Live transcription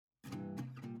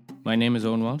My name is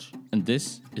Owen Walsh, and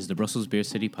this is the Brussels Beer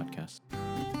City podcast.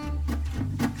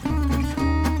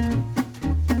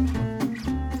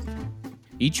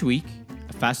 Each week,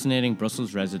 a fascinating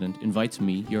Brussels resident invites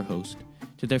me, your host,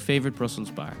 to their favourite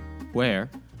Brussels bar, where,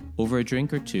 over a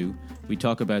drink or two, we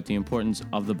talk about the importance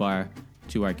of the bar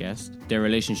to our guest, their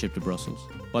relationship to Brussels,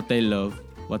 what they love,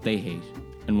 what they hate,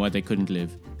 and why they couldn't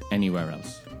live anywhere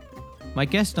else. My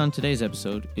guest on today's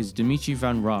episode is Dimitri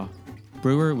van Roo,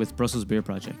 brewer with Brussels Beer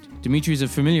Project. Dimitri is a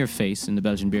familiar face in the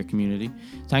Belgian beer community,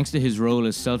 thanks to his role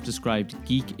as self-described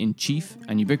geek-in-chief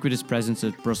and ubiquitous presence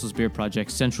at Brussels Beer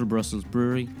Project's Central Brussels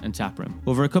brewery and taproom.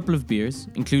 Over a couple of beers,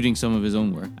 including some of his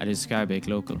own work at his Schaerbeek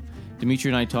local,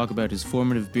 Dimitri and I talk about his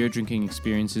formative beer drinking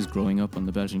experiences growing up on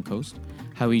the Belgian coast,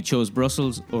 how he chose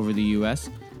Brussels over the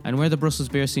US, and where the Brussels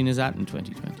beer scene is at in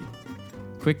 2020.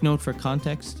 Quick note for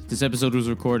context, this episode was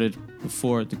recorded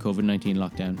before the COVID-19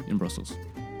 lockdown in Brussels.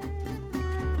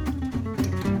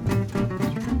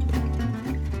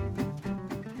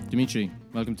 Dimitri,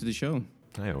 welcome to the show.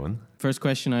 Hi, Owen. First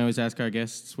question I always ask our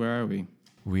guests, where are we?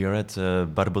 We are at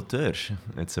Barboteur.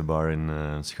 It's a bar in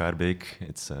Schaerbeek.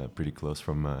 It's pretty close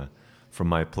from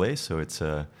my place, so it's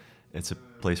a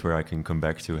place where I can come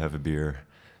back to have a beer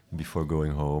before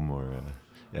going home, or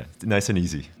nice and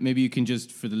easy. Maybe you can just,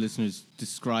 for the listeners,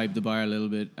 describe the bar a little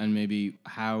bit and maybe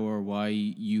how or why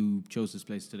you chose this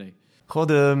place today.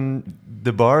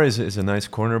 The bar is a nice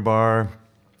corner bar.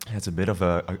 It has a bit of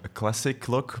a classic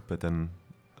look, but then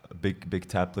a big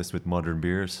tap list with modern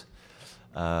beers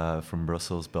from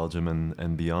Brussels, Belgium,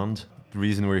 and beyond. The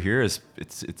reason we're here is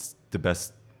it's the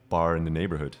best bar in the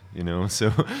neighborhood, you know.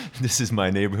 So this is my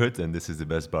neighborhood, and this is the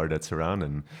best bar that's around,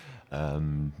 and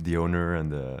the owner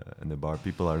and the bar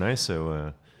people are nice,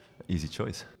 so easy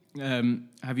choice.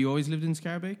 Have you always lived in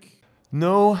Schaerbeek?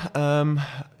 No,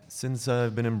 since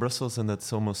I've been in Brussels, and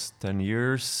that's almost 10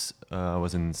 years. I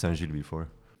was in Saint-Gilles before.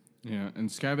 Yeah, and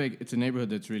Schaerbeek, it's a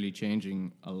neighborhood that's really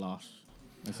changing a lot,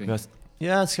 I think.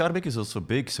 Yeah, Schaerbeek is also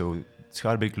big, so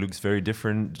Schaerbeek looks very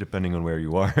different depending on where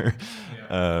you are.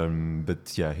 Yeah.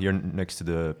 But yeah, here next to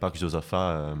the Parc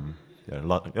Josaphat,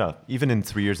 even in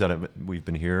 3 years that we've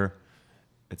been here,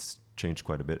 it's changed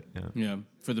quite a bit. Yeah,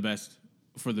 for the best,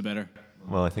 for the better.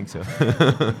 Well, I think so.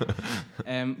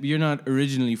 You're not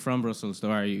originally from Brussels, though,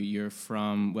 are you? You're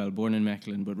from, born in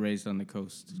Mechelen, but raised on the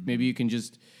coast. Maybe you can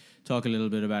just talk a little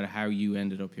bit about how you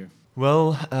ended up here.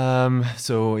 Well, I'm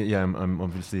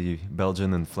obviously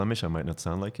Belgian and Flemish. I might not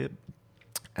sound like it.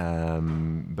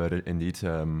 But indeed,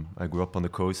 I grew up on the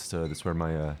coast. That's where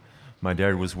my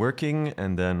dad was working.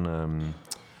 And then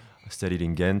I studied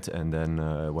in Ghent. And then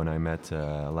when I met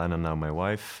Lana, now my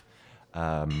wife,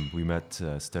 we met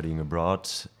studying abroad.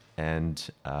 And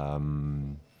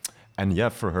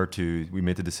we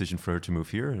made the decision for her to move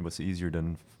here. It was easier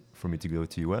than for me to go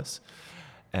to US.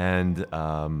 And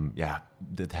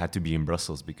that had to be in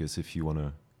Brussels, because if you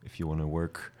wanna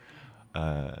work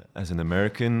as an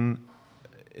American,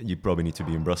 you probably need to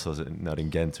be in Brussels, not in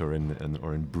Ghent or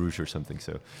in Bruges or something.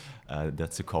 So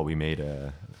that's a call we made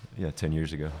 10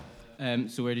 years ago.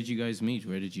 So where did you guys meet?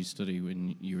 Where did you study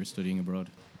when you were studying abroad?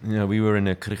 Yeah, we were in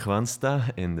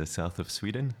Kristianstad in the south of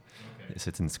Sweden. Okay.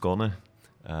 It's in Skåne.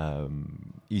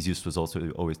 Easiest was also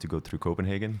always to go through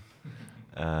Copenhagen.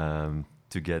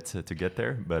 To get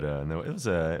there, but no, it was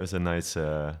a nice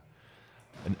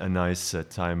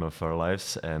time of our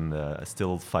lives, and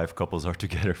still 5 couples are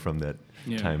together from that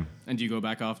time. And do you go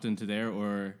back often to there,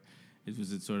 or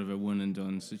was it sort of a one and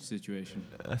done situation?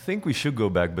 I think we should go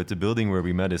back, but the building where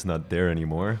we met is not there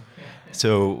anymore,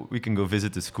 so we can go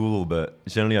visit the school. But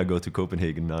generally, I go to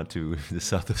Copenhagen, not to the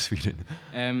south of Sweden.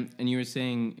 And you were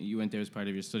saying you went there as part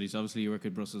of your studies. Obviously, you work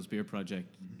at Brussels Beer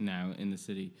Project now in the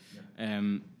city.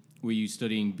 Yeah. Were you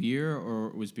studying beer,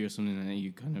 or was beer something that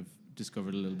you kind of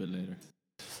discovered a little bit later?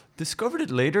 Discovered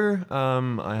it later.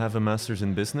 I have a master's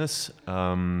in business,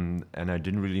 and I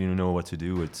didn't really know what to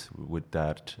do with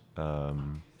that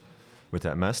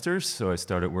master's. So I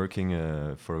started working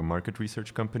for a market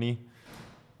research company.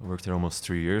 I worked there almost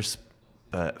 3 years,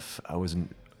 but I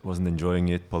wasn't enjoying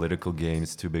it. Political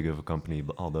games, too big of a company,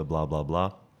 all the blah blah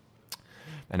blah.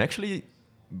 And actually,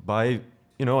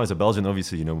 as a Belgian,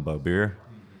 obviously you know about beer.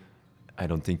 I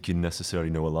don't think you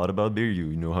necessarily know a lot about beer.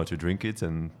 You know how to drink it,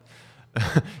 and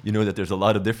you know that there's a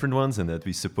lot of different ones, and that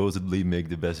we supposedly make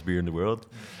the best beer in the world.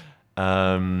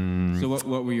 So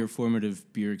what were your formative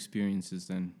beer experiences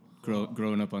then,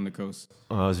 growing up on the coast?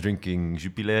 I was drinking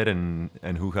Jupiler and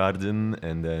Hoegaarden,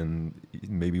 and then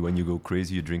maybe when you go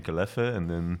crazy, you drink a Leffe, and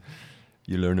then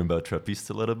you learn about Trappist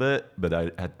a little bit. But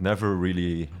I had never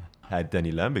really had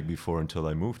any lambic before until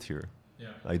I moved here. Yeah.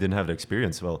 I didn't have the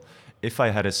experience. Well, if I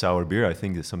had a sour beer, I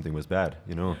think that something was bad.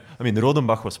 You know, I mean, the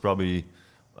Rodenbach was probably,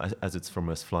 as it's from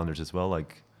West Flanders as well,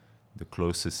 like the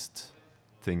closest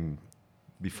thing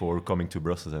before coming to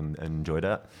Brussels and enjoy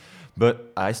that.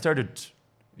 But I started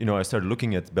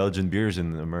looking at Belgian beers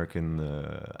in American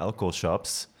alcohol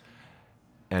shops,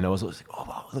 and I was like, oh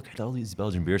wow, look at all these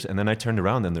Belgian beers. And then I turned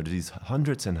around and there's these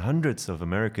hundreds and hundreds of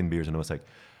American beers, and I was like,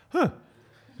 huh,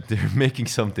 they're making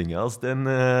something else than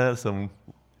some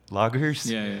lagers.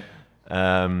 Yeah.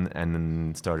 And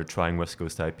then started trying West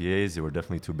Coast IPAs. They were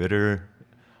definitely too bitter.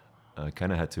 I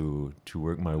kind of had to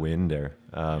work my way in there.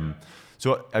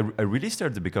 So I really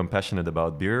started to become passionate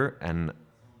about beer, and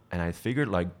I figured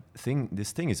like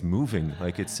this thing is moving.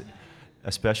 Like it's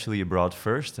especially abroad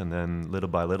first, and then little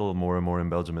by little more and more in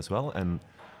Belgium as well. And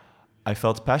I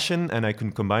felt passion, and I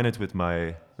could combine it with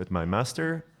my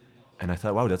master. And I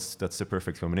thought, wow, that's the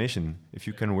perfect combination. If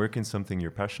you can work in something you're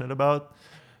passionate about,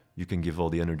 you can give all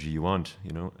the energy you want,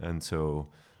 you know. And so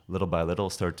little by little,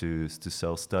 start to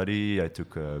self-study. I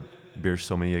took a beer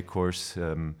sommelier course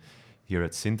here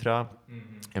at Sintra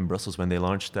in Brussels when they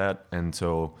launched that. And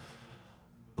so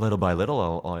little by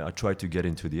little, I tried to get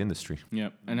into the industry. Yeah.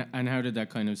 And how did that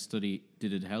kind of study,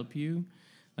 did it help you?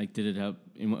 Like, did it help?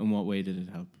 In what way did it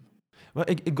help? Well,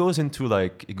 it goes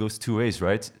two ways,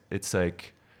 right? It's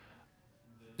like,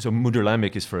 so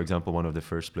Moederlambic is, for example, one of the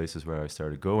first places where I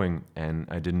started going, and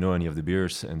I didn't know any of the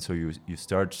beers. And so you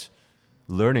start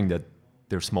learning that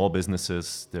there's small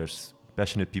businesses, there's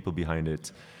passionate people behind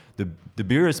it. The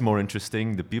beer is more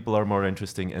interesting, the people are more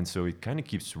interesting, and so it kind of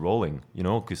keeps rolling, you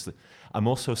know, because I'm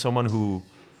also someone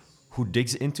who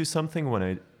digs into something when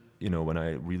I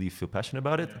really feel passionate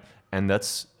about it. And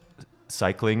that's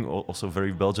cycling, also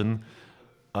very Belgian,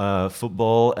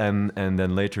 football, and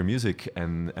then later music,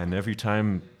 and every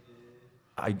time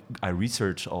I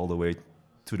research all the way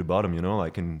to the bottom, you know.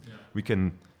 We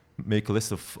can make a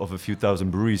list of a few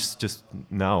thousand breweries just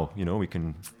now, you know. We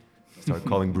can start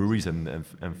calling breweries and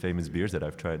famous beers that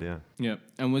I've tried. Yeah.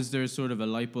 And was there sort of a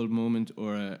light bulb moment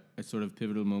or a sort of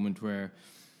pivotal moment where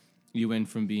you went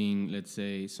from being, let's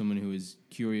say, someone who is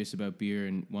curious about beer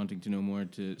and wanting to know more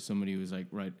to somebody who was like,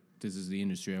 right, this is the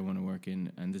industry I want to work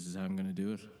in, and this is how I'm going to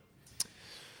do it?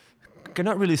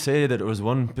 Cannot really say that it was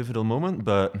one pivotal moment,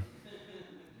 but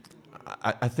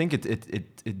I think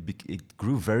it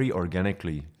grew very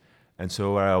organically. And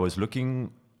so where I was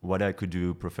looking what I could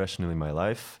do professionally in my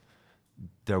life,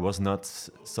 there was not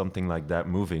something like that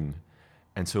moving.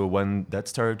 And so when that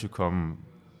started to come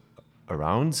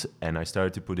around and I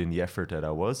started to put in the effort that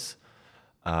I was,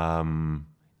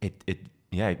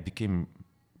 it became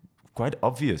quite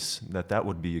obvious that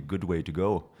would be a good way to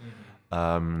go.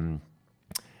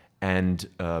 And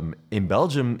in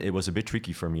Belgium, it was a bit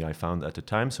tricky for me, I found at the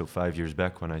time. So 5 years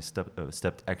back when I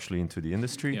stepped actually into the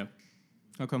industry. Yeah.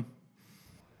 How come?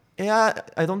 Yeah,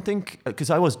 I don't think, because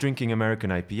I was drinking American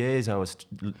IPAs, I was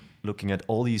looking at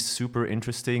all these super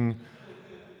interesting,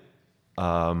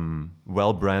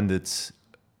 well-branded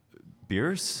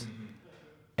beers.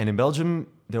 And in Belgium,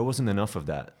 there wasn't enough of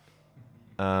that.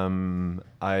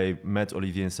 I met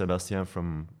Olivier and Sébastien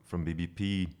from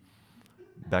BBP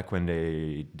back when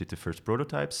they did the first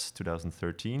prototypes,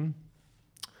 2013.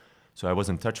 So I was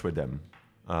in touch with them.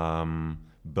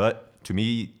 But to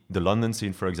me, the London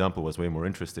scene, for example, was way more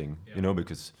interesting, you know,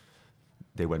 because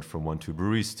they went from 1-2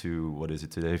 breweries to, what is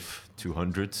it today,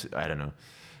 200? I don't know.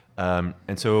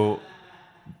 And so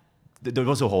there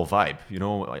was a whole vibe, you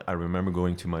know. I remember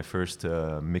going to my first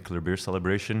Mikkeller beer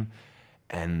celebration,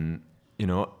 and, you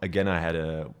know, again, I had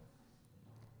a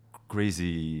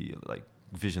crazy, like,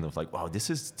 vision of like, wow, this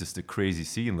is just a crazy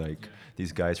scene. Like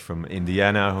these guys from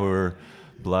Indiana who are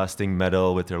blasting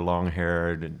metal with their long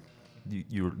hair, and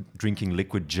you're drinking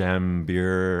liquid jam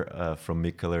beer from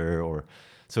Mikkeller, or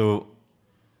so.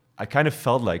 I kind of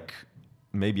felt like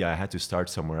maybe I had to start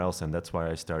somewhere else, and that's why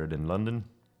I started in London.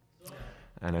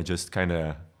 And I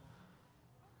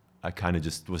kind of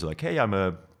just was like, hey, I'm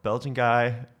a Belgian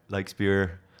guy, likes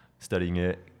beer, studying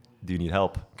it. Do you need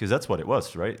help? Because that's what it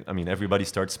was, right? I mean, everybody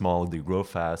starts small, they grow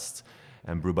fast,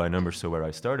 and brew by numbers. So where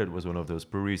I started was one of those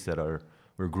breweries that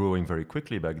were growing very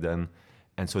quickly back then.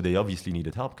 And so they obviously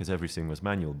needed help because everything was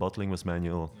manual. Bottling was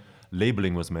manual,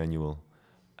 labeling was manual.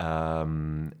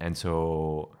 And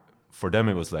so for them,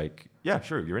 it was like, yeah,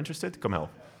 sure, you're interested? Come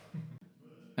help.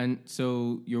 And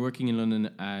so you're working in London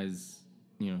as,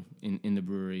 you know, in the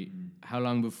brewery. How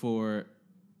long before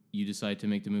you decide to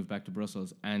make the move back to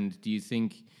Brussels? And do you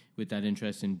think with that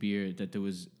interest in beer that there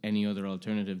was any other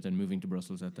alternative than moving to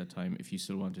Brussels at that time if you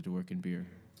still wanted to work in beer?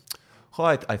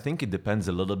 Well, I think it depends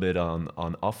a little bit on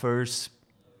offers,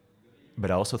 but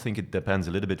I also think it depends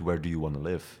a little bit where do you want to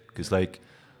live. Because like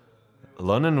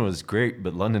London was great,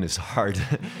 but London is hard,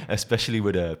 especially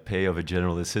with a pay of a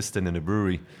general assistant in a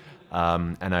brewery.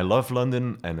 And I love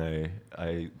London, and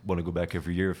I want to go back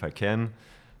every year if I can.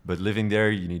 But living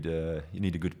there, you need a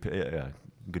good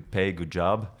pay, good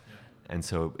job. And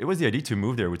so it was the idea to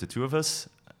move there with the two of us.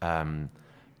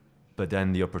 But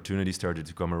then the opportunity started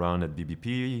to come around at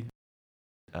BBP,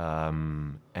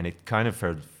 and it kind of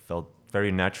felt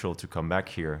very natural to come back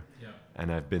here. Yeah.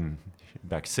 And I've been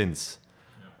back since.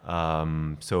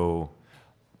 Yeah. So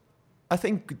I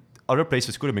think other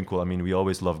places could have been cool. I mean, we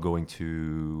always love going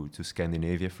to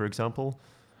Scandinavia, for example.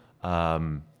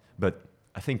 But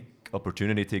I think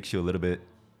opportunity takes you a little bit,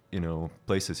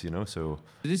 places, so...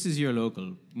 This is your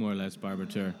local, more or less, Barber.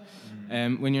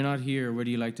 When you're not here, where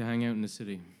do you like to hang out in the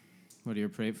city? What are your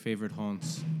favorite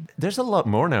haunts? There's a lot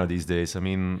more now these days. I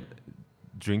mean,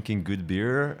 drinking good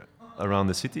beer around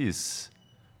the city is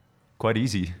quite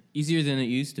easy. Easier than it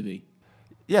used to be?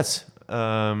 Yes.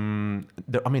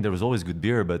 There was always good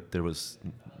beer, but there was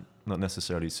not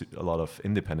necessarily a lot of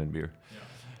independent beer.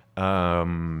 Yeah.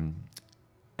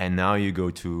 And now you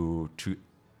go to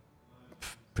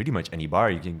pretty much any bar,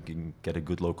 you can get a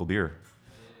good local beer.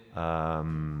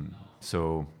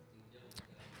 So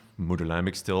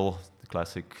Moederlambic still, the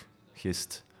classic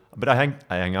Gist. But I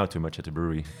hang out too much at the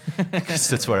brewery because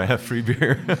that's where I have free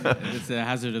beer. It's a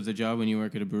hazard of the job when you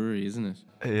work at a brewery, isn't it?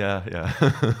 Yeah.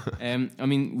 I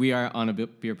mean, we are on a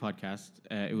beer podcast.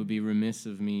 It would be remiss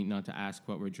of me not to ask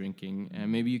what we're drinking.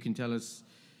 Maybe you can tell us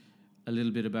a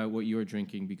little bit about what you're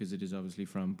drinking, because it is obviously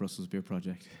from Brussels Beer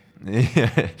Project.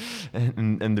 Yeah,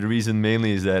 and the reason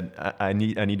mainly is that I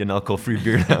need an alcohol-free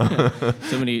beer now.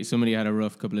 somebody had a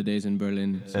rough couple of days in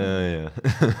Berlin. So. Yeah.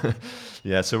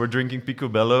 Yeah, so we're drinking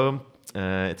Picobello.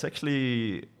 It's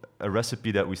actually a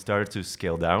recipe that we started to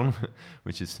scale down,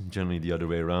 which is generally the other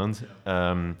way around.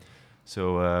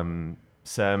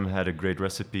 Sam had a great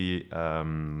recipe,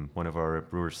 one of our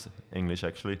brewers, English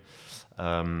actually,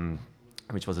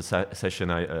 which was a session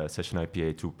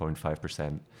IPA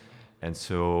 2.5%. And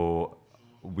so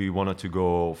we wanted to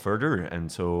go further.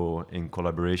 And so in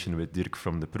collaboration with Dirk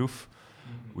from The Proof,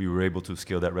 we were able to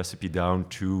scale that recipe down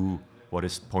to what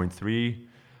is 0.3,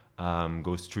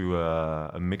 goes through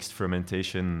a mixed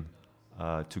fermentation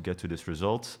to get to this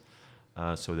result.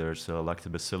 So there's a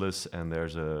lactobacillus and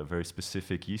there's a very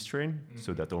specific yeast strain,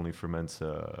 so that only ferments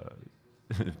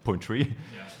 0.3.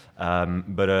 Yeah.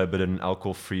 But an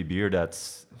alcohol-free beer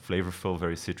that's flavorful,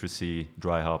 very citrusy,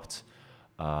 dry hopped.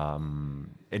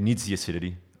 It needs the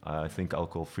acidity. I think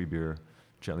alcohol-free beer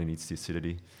generally needs the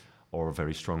acidity or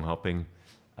very strong hopping.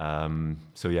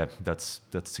 So yeah, that's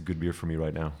a good beer for me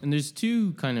right now. And there's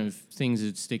two kind of things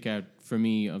that stick out for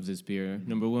me of this beer.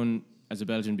 Number one, as a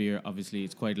Belgian beer, obviously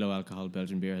it's quite low alcohol.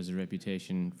 Belgian beer has a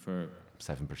reputation for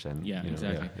 7%. Yeah,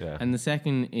 exactly. Yeah. And the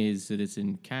second is that it's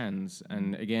in cans.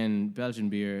 And again, Belgian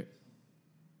beer,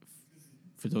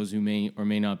 for those who may or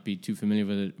may not be too familiar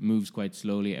with it, moves quite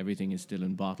slowly. Everything is still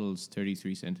in bottles,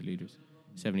 33 centiliters,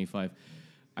 75.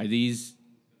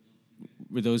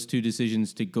 Were those two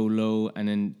decisions to go low and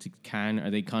then to can, are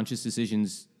they conscious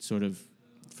decisions sort of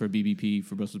for BBP,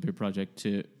 for Brussels Beer Project,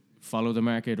 to follow the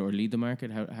market or lead the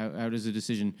market? How does a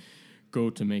decision go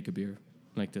to make a beer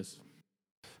like this?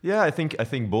 Yeah, I think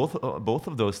both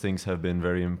of those things have been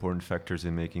very important factors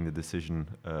in making the decision,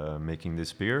 making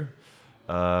this beer.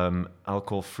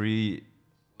 Alcohol-free,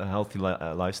 a healthy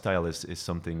lifestyle is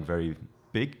something very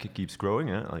big. It keeps growing.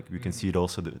 Like we can see it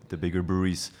also. The bigger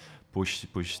breweries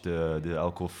push the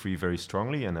alcohol-free very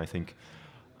strongly, and I think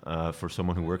for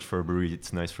someone who works for a brewery,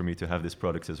 it's nice for me to have this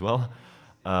product as well.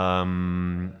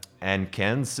 And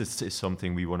cans is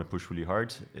something we want to push really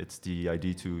hard. It's the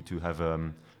idea to have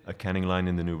a canning line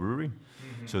in the new brewery.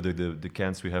 Mm-hmm. So the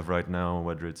cans we have right now,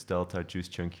 whether it's Delta, Juice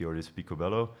Chunky, or this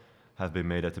Picobello, have been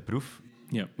made at The Proof.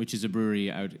 Yeah, which is a brewery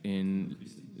out in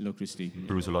Locristi.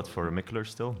 Brews a lot for Mikkeller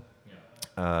still.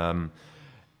 Yeah.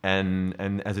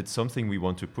 And as it's something we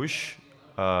want to push,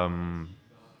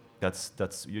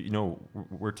 that's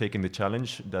we're taking the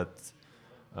challenge that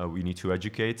we need to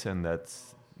educate, and that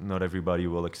not everybody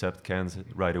will accept cans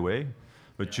right away.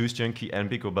 But yeah. Juice Junkie and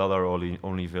Picobello are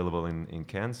only available in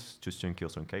cans. Juice Junkie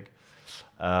also in keg.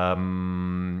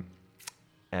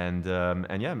 And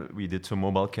yeah, we did some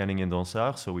mobile canning in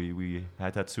Donsard. So we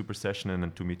had that super session, and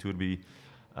then Toumi Turbi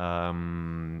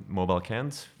mobile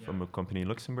cans from a company in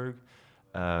Luxembourg.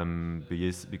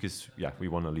 Because we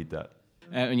want to lead that.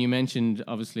 And you mentioned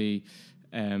obviously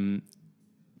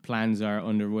plans are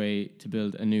underway to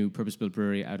build a new purpose-built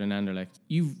brewery out in Anderlecht.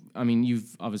 You've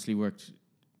obviously worked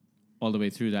all the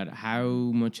way through that. How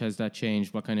much has that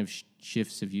changed? What kind of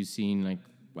shifts have you seen, like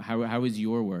How is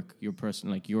your work, your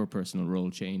personal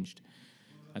role changed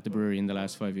at the brewery in the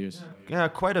last 5 years? Yeah,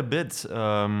 quite a bit.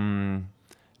 And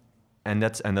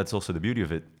that's also the beauty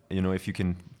of it. You know, if you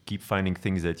can keep finding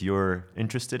things that you're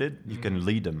interested in, you can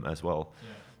lead them as well. Yeah.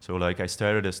 So like I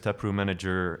started as taproom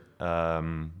manager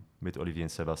with Olivier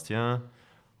and Sébastien.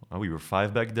 We were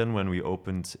 5 back then when we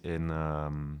opened in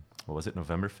what was it,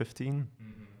 November 15,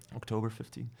 October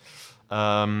 15.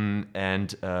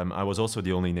 I was also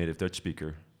the only native Dutch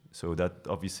speaker, so that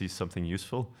obviously is something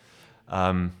useful.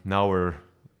 Now we're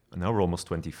almost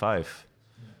 25,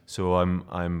 so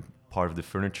I'm part of the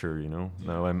furniture, you know.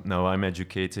 Now I'm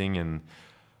educating, and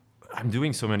I'm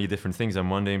doing so many different things. I'm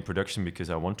one day in production because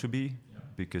I want to be,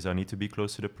 because I need to be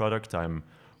close to the product. I'm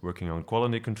working on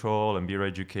quality control and beer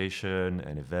education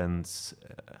and events,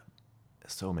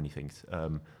 so many things.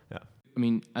 Yeah. I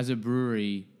mean, as a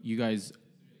brewery, you guys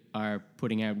are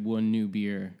putting out one new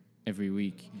beer every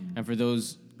week. And for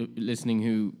those listening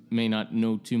who may not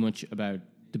know too much about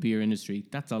the beer industry,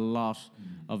 that's a lot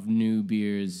of new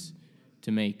beers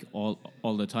to make all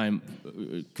the time.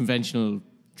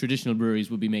 Traditional breweries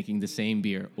will be making the same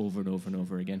beer over and over and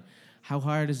over again. How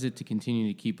hard is it to continue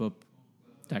to keep up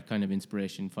that kind of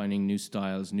inspiration, finding new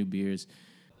styles, new beers?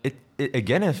 It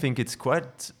again, I think it's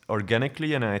quite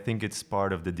organically, and I think it's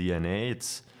part of the DNA.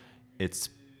 It's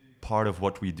part of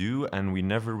what we do, and we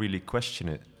never really question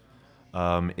it.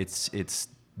 It's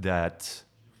that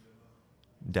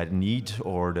need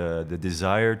or the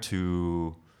desire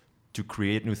to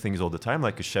create new things all the time,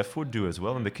 like a chef would do as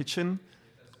well in the kitchen,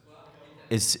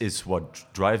 is what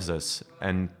drives us.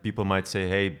 And people might say,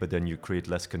 hey, but then you create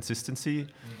less consistency.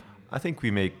 I think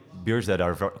we make beers that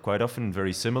are quite often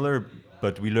very similar,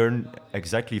 but we learn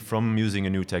exactly from using a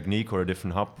new technique or a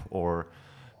different hop or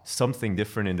something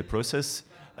different in the process.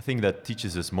 I think that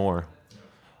teaches us more.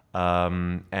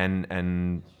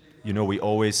 And you know, we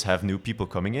always have new people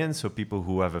coming in, so people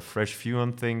who have a fresh view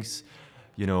on things,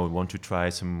 you know, want to try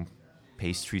some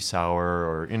pastry sour,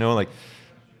 or, you know, like,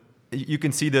 you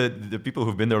can see the people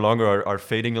who've been there longer are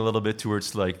fading a little bit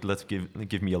towards, like, let's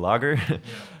give me a lager.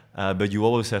 But you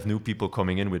always have new people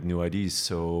coming in with new ideas,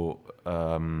 so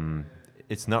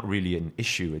it's not really an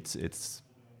issue. It's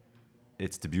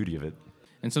the beauty of it.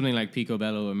 And something like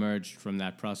Picobello emerged from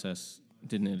that process,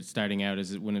 didn't it? Starting out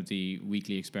as one of the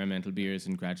weekly experimental beers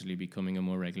and gradually becoming a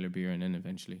more regular beer, and then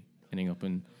eventually ending up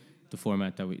in the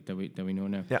format that we know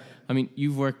now. Yeah. I mean,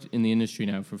 you've worked in the industry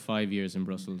now for 5 years in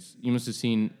Brussels. You must have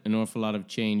seen an awful lot of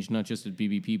change, not just at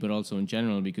BBP, but also in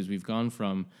general, because we've gone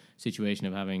from a situation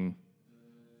of having,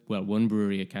 well, one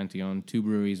brewery at Cantillon, 2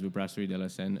 breweries with Brasserie de la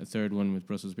Seine, a third one with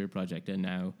Brussels Beer Project, and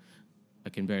now I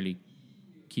can barely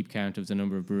keep count of the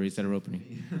number of breweries that are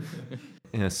opening.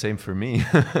 Yeah, same for me.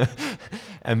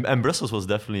 and Brussels was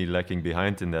definitely lacking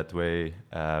behind in that way.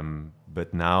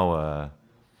 But now,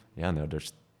 now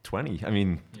there's 20. I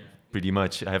mean, pretty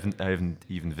much. I haven't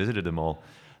even visited them all.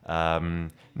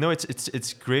 No,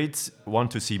 it's great.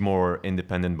 To see more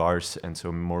independent bars and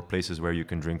so more places where you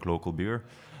can drink local beer.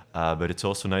 But it's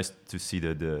also nice to see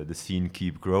the scene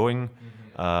keep growing,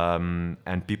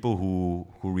 and people who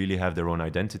really have their own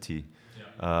identity.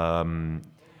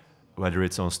 Whether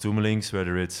it's on Stumelings,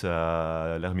 whether it's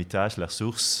L'Hermitage, La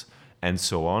Source, and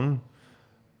so on,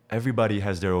 everybody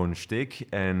has their own shtick,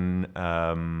 and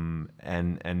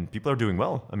people are doing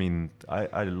well. I mean,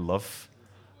 I love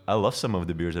some of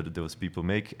the beers that those people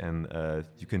make, and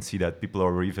you can see that people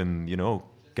are even, you know,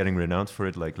 getting renowned for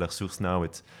it. Like La Source now,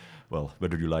 it's, well,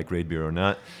 whether you like great beer or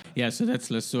not. Yeah, so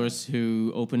that's La Source,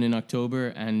 who opened in October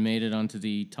and made it onto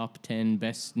the top 10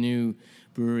 best new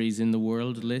breweries in the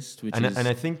world list, and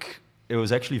I think it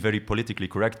was actually very politically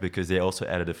correct, because they also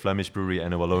added a Flemish brewery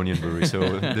and a Wallonian brewery.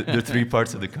 So the 3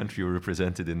 parts of the country were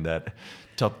represented in that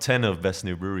top 10 of best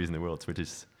new breweries in the world, which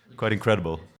is quite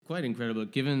incredible. Quite incredible,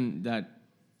 given that,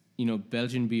 you know,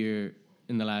 Belgian beer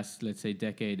in the last, let's say,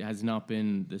 decade has not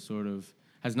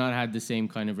had the same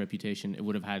kind of reputation it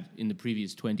would have had in the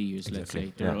previous 20 years, exactly.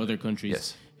 Let's say. There are other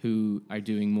countries who are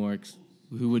doing more,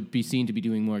 who would be seen to be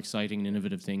doing more exciting and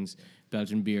innovative things.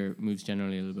 Belgian beer moves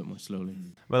generally a little bit more slowly.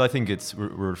 Well, I think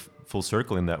we're full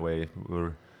circle in that way.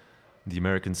 The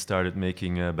Americans started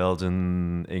making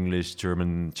Belgian, English,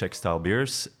 German, Czech style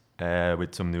beers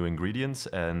with some new ingredients,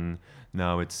 and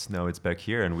now it's back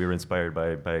here, and we're inspired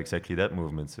by exactly that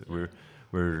movement. So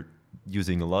we're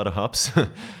using a lot of hops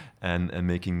and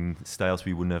making styles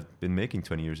we wouldn't have been making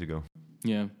 20 years ago.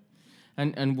 Yeah,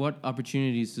 and what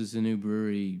opportunities does the new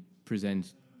brewery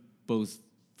present, both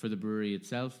for the brewery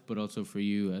itself, but also for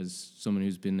you as someone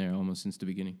who's been there almost since the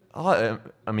beginning? I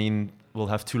mean, we'll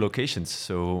have 2 locations,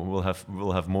 so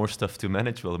we'll have more stuff to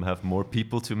manage. We'll have more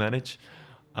people to manage.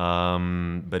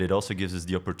 But it also gives us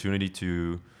the opportunity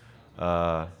to,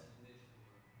 to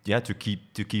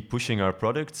keep pushing our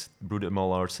products, brew them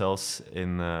all ourselves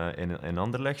in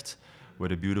Anderlecht,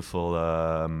 with a beautiful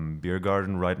beer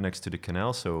garden right next to the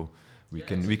canal. So we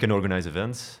can organize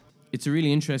events. It's a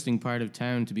really interesting part of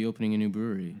town to be opening a new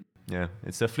brewery. Yeah,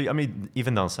 it's definitely. I mean,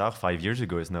 even Dansard 5 years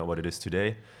ago is not what it is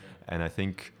today, and I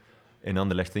think in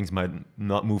Anderlecht things might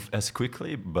not move as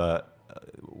quickly, but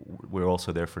we're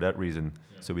also there for that reason,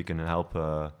 so we can help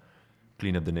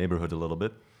clean up the neighborhood a little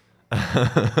bit.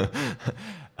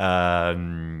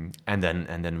 And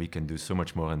then we can do so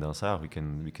much more in Dansard. We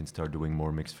can start doing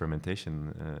more mixed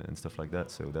fermentation and stuff like that.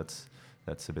 So that's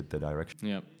a bit the direction.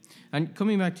 Yeah. And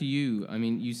coming back to you, I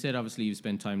mean, you said obviously you've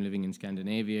spent time living in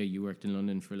Scandinavia. You worked in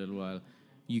London for a little while.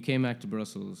 You came back to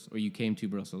Brussels, or you came to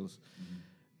Brussels. Mm-hmm.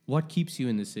 What keeps you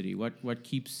in the city? What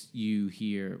keeps you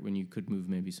here when you could move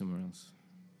maybe somewhere else?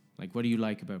 Like, what do you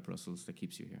like about Brussels that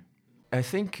keeps you here? I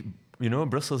think,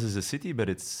 Brussels is a city, but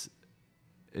it's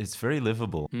very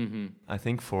livable. Mm-hmm. I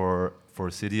think for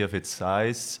a city of its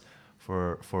size,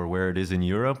 for where it is in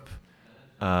Europe,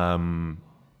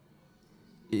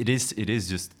 it is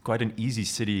just quite an easy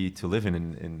city to live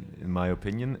in my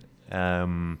opinion.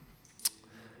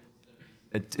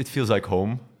 It feels like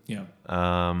home. Yeah.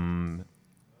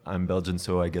 I'm Belgian,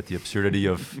 so I get the absurdity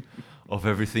of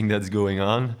everything that's going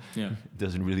on. Yeah. It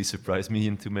doesn't really surprise me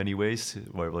in too many ways.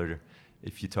 Where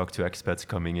if you talk to expats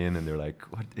coming in and they're like,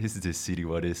 "What is this city?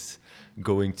 What is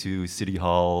going to City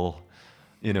Hall?"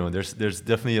 There's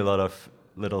definitely a lot of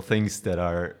little things that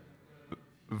are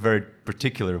very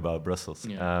particular about Brussels.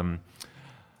 Yeah.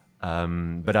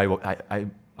 But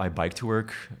I bike to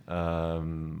work.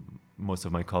 Most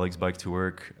of my colleagues bike to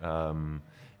work.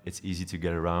 It's easy to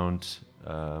get around.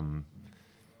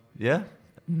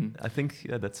 Mm-hmm. I think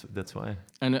that's why.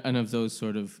 And of those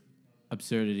sort of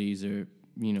absurdities, or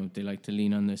they like to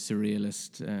lean on the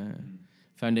surrealist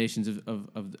foundations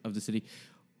of the city.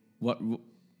 What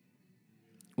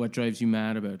drives you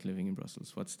mad about living in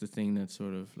Brussels? What's the thing that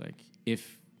sort of like,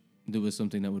 if there was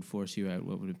something that would force you out,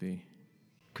 what would it be?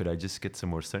 Could I just get some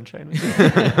more sunshine?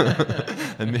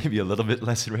 And maybe a little bit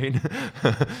less rain?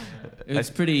 It's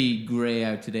pretty grey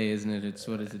out today, isn't it? It's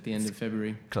the end of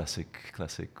February? Classic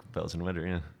Belgian weather,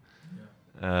 yeah.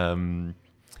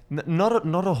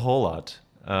 Not a whole lot.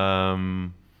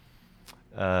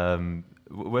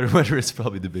 Weather is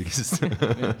probably the biggest.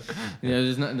 Yeah,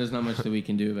 there's not much that we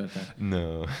can do about that.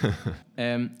 No.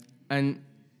 And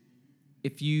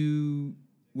if you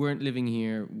weren't living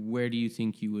here, where do you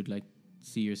think you would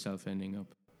see yourself ending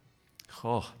up?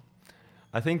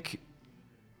 I think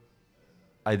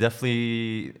I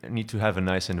definitely need to have a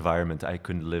nice environment. I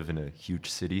couldn't live in a huge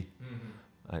city.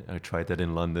 Mm-hmm. I tried that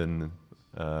in London.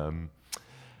 I'm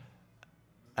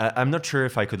not sure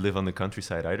if I could live on the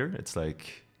countryside either. It's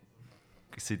like,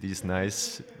 city is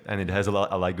nice and it has a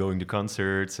lot. I like going to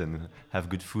concerts and have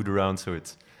good food around. So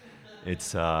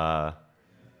it's a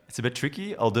bit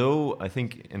tricky. Although I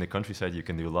think in the countryside you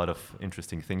can do a lot of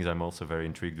interesting things. I'm also very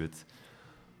intrigued with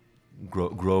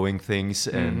growing things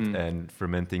and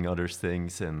fermenting other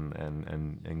things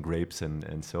and grapes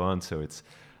and so on. So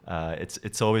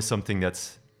it's always something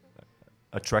that's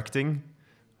attracting.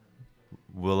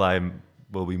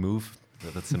 Will we move?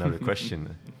 That's another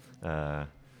question. I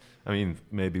mean,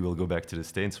 maybe we'll go back to the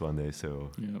States one day. So.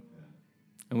 Yeah.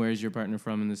 And where is your partner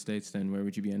from in the States then? Where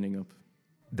would you be ending up?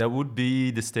 That would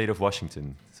be the state of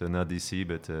Washington. So not DC,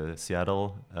 but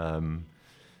Seattle.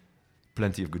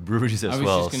 Plenty of good breweries as well.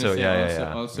 I was just going to say,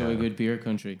 also a good beer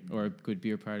country, or a good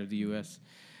beer part of the US.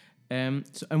 And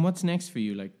what's next for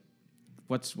you? Like,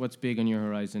 what's big on your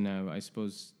horizon now? I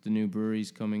suppose the new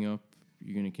brewery's coming up.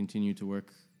 You're going to continue to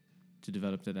work to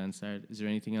develop the Dansard. Is there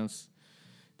anything else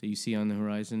that you see on the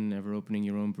horizon? Ever opening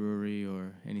your own brewery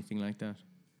or anything like that?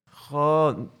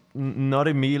 Not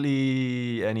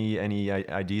immediately any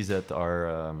ideas that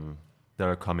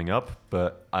are coming up,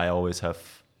 but I always have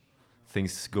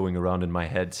things going around in my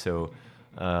head. So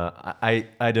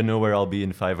I don't know where I'll be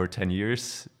in 5 or 10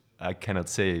 years. I cannot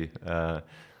say,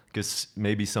 because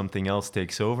maybe something else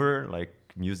takes over, like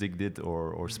music did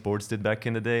or sports did back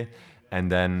in the day,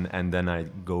 and then I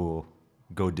go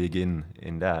dig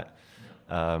in that.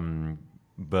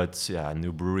 But yeah,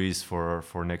 new breweries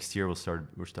for next year. We'll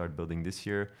start building this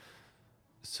year.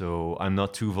 So I'm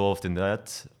not too involved in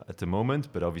that at the moment,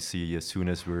 but obviously as soon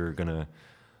as we're gonna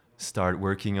start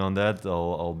working on that,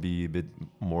 I'll be a bit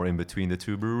more in between the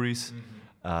two breweries.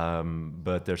 Mm-hmm.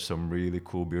 But there's some really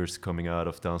cool beers coming out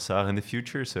of Dansard in the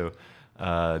future, so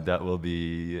that will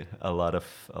be a lot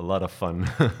of fun.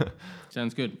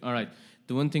 Sounds good. All right.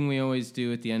 The one thing we always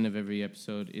do at the end of every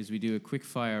episode is we do a quick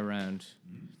fire round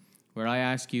where I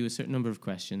ask you a certain number of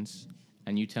questions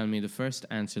and you tell me the first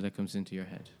answer that comes into your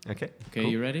head. Okay. Okay,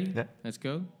 cool. you ready? Yeah. Let's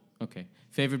go. Okay.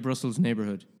 Favorite Brussels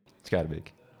neighborhood? Schaerbeek.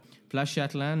 Place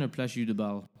Châtelain or Place Jus de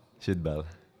Bal? Shitbel.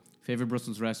 Favorite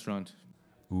Brussels restaurant?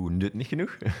 Oeh, niet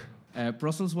genoeg?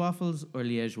 Brussels waffles or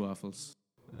Liège waffles?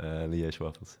 Liège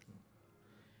waffles.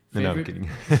 No, I'm kidding.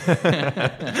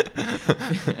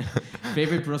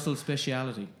 Favorite Brussels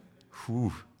speciality?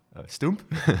 Oeh, stoemp?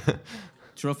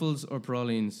 Truffles or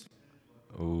pralines?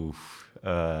 Oeh,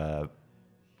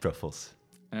 truffles.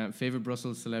 Favorite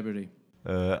Brussels celebrity?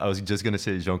 I was just going to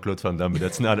say Jean-Claude Van Damme, but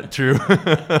that's not true.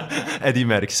 Eddie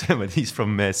Merckx, but he's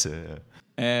from Metz.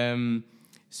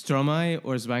 Stromae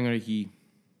or Zwangerie?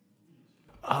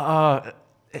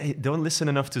 Hey, don't listen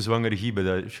enough to Zwangerie, but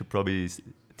I should probably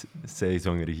say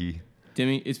Zwangerie.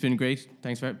 Timmy, it's been great.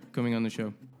 Thanks for coming on the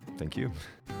show. Thank you.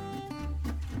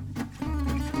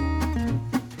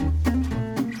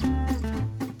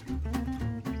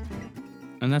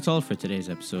 And that's all for today's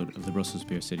episode of the Brussels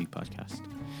Beer City podcast.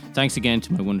 Thanks again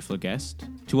to my wonderful guest,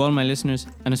 to all my listeners,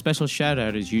 and a special shout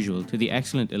out as usual to the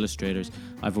excellent illustrators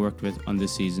I've worked with on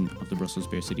this season of the Brussels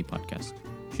Beer City podcast.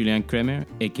 Julien Kremer,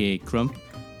 aka Crump,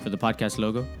 for the podcast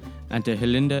logo, and to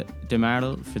Helinda de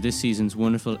Marle for this season's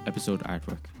wonderful episode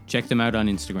artwork. Check them out on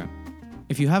Instagram.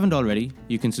 If you haven't already,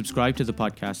 you can subscribe to the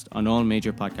podcast on all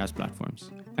major podcast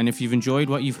platforms. And if you've enjoyed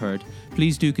what you've heard,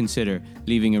 please do consider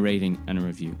leaving a rating and a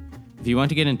review. If you want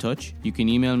to get in touch, you can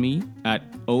email me at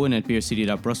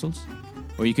owen@beercity.brussels,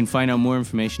 or you can find out more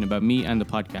information about me and the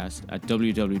podcast at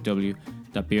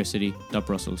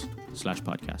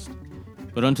www.beercity.brussels/podcast.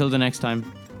 But until the next time,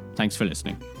 thanks for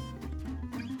listening.